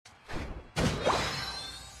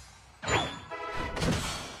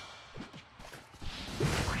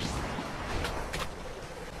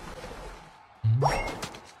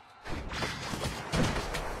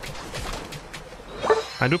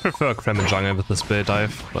I do prefer Cramorant jungle with the spirit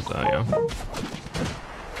dive, but yeah.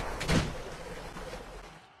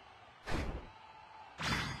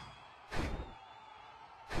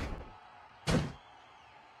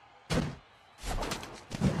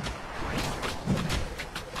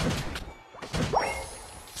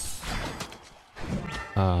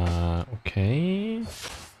 Okay.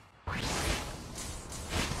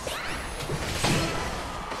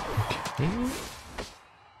 Okay.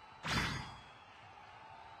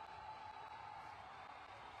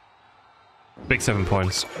 Big 7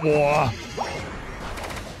 points. Whoa.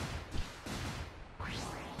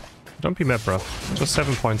 Don't be mad, bro. Just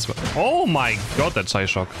 7 points. Oh my god, that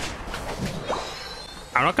Psyshock.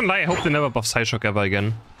 I'm not gonna lie, I hope they never buff Psyshock ever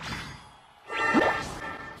again.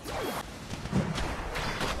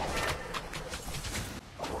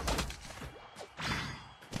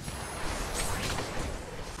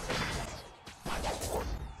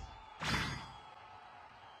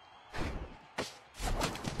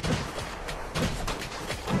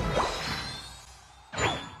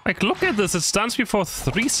 Like, look at this, it stuns me for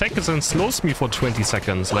 3 seconds and slows me for 20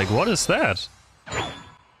 seconds. Like, what is that?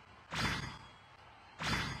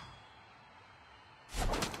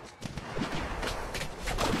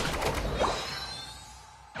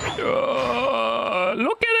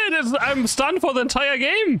 Look at it, I'm stunned for the entire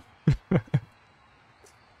game.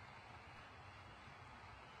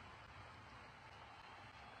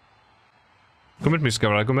 Commit me,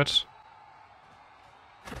 Scarra, commit.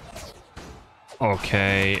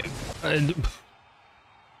 Okay.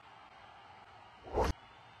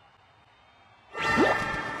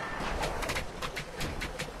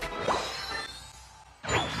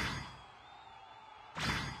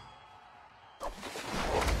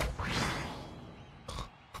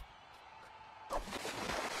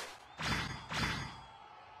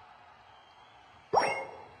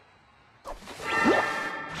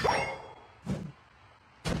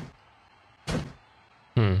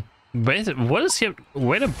 Wait, what is here?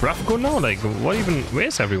 Where did Bruv go now? Like, what even?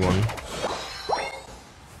 Where's everyone?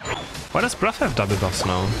 Why does Bruv have double buffs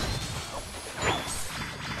now?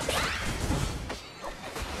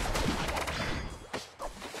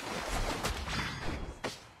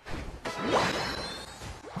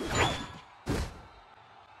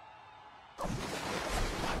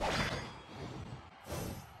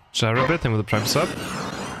 Jarabit, and with the prime sub.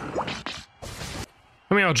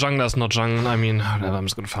 I mean, our jungler's not jungle. I mean, whatever, I'm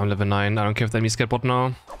just gonna farm level 9. I don't care if the enemies get bot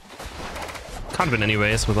now. Can't win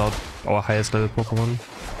anyways without our highest level Pokemon.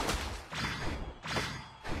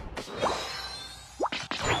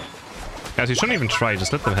 Guys, you shouldn't even try,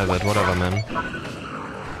 just let them have it, whatever, man.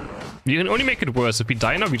 You can only make it worse. If we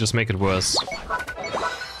die now, we just make it worse.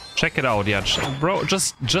 Check it out, yeah. Bro,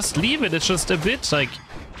 just leave it, it's just a bit, like...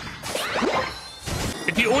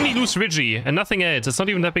 If you only lose Reggie and nothing else, it's not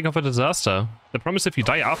even that big of a disaster. The problem is if you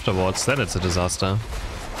die afterwards, then it's a disaster.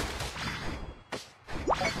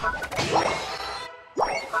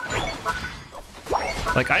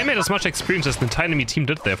 Like, I made as much experience as the entire enemy team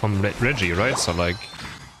did there from Reggie, right? So, like...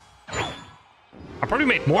 I probably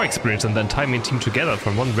made more experience than the entire main team together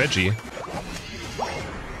from one Reggie.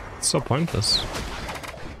 It's so pointless.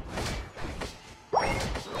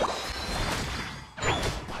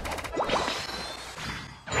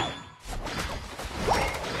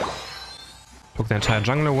 Took the entire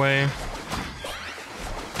jungle away.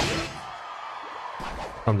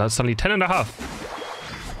 Oh, that's only 10.5.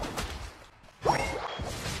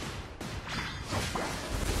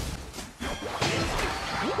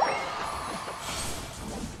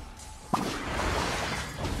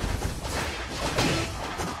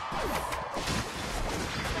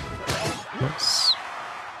 Nice.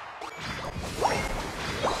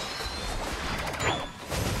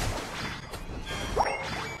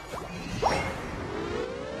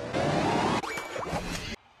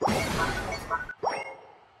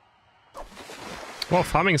 Well,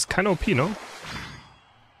 farming is kind of OP, no?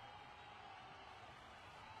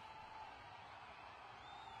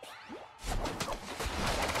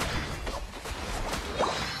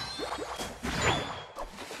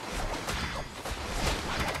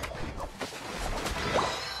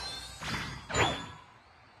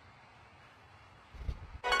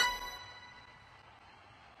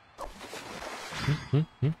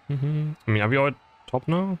 I mean, are we all at top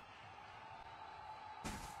now?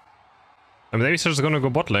 I mean, maybe he's just gonna go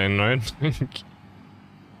bot lane, right?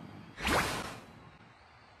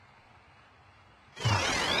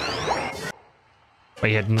 But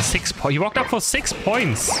he had 6 points. He walked up for 6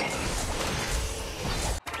 points.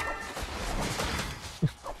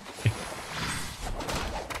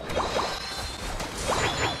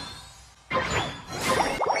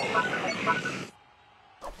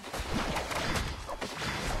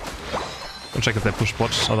 I'll check if they push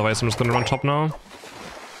bot, otherwise I'm just gonna run top now.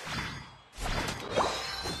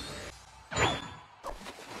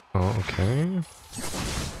 Oh, okay.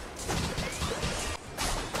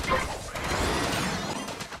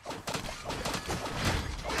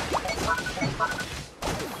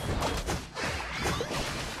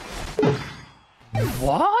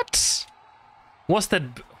 What? Was that...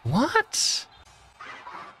 What?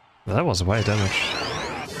 That was wild damage.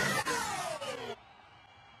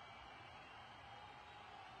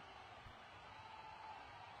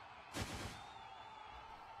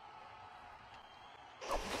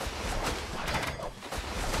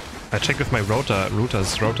 I check if my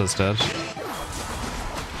router's dead.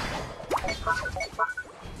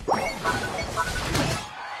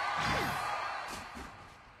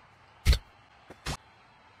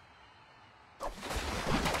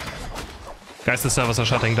 Guys, the servers are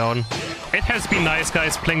shutting down. It has been nice,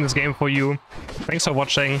 guys, playing this game for you. Thanks for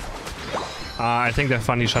watching. I think they're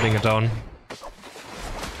finally shutting it down.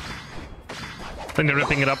 I think they're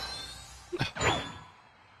ripping it up.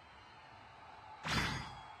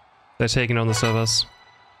 They're taking on the servers.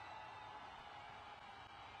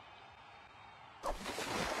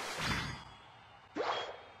 I'm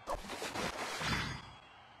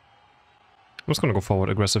just gonna go forward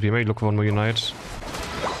aggressively. Maybe look for one more unite.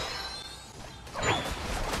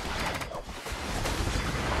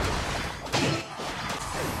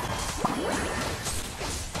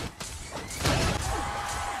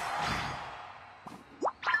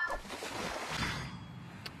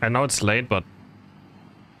 I know it's late, but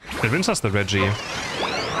it wins us the Reggie.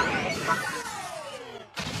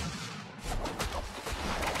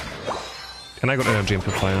 And I got energy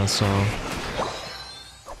amplifier, so...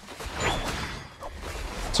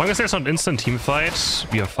 As long as there's not instant team fight,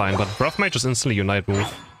 we are fine, but BRUVHD might just instantly unite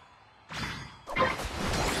move.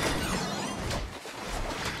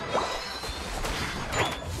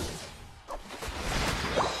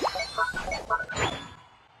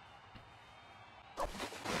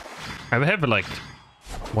 I have like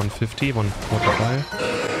 150,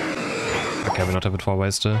 145. Okay, we not have it for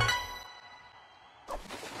wasted.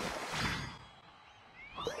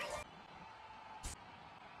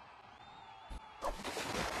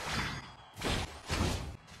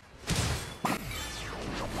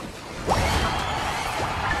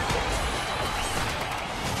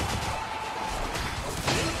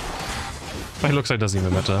 It looks like it doesn't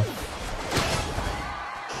even matter.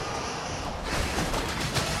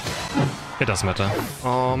 It does matter.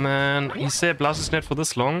 Oh man, he said blast is net for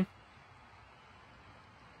this long.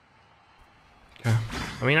 Okay.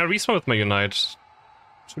 I mean, I respawn with my unite.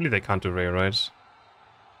 Surely they can't do Ray, right?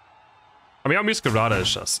 I mean, our Muscarada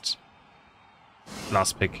is just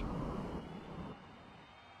last pick.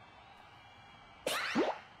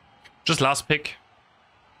 Just last pick.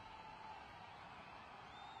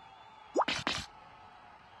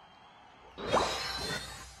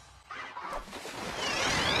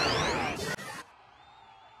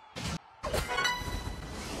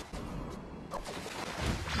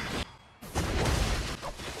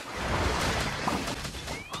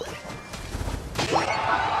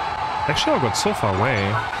 Actually, I got so far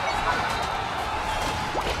away.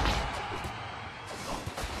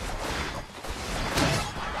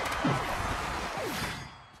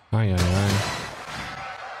 Ay, ay, ay.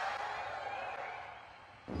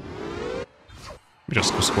 We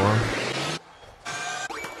just go score.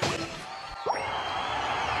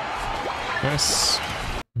 Nice.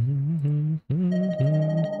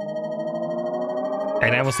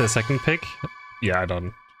 A9 was their second pick? Yeah, I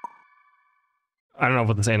don't know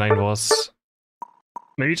what this A9 was.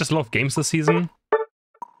 Maybe just a lot of games this season? I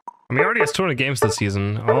mean, he already has 200 games this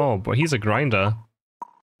season. Oh, but he's a grinder.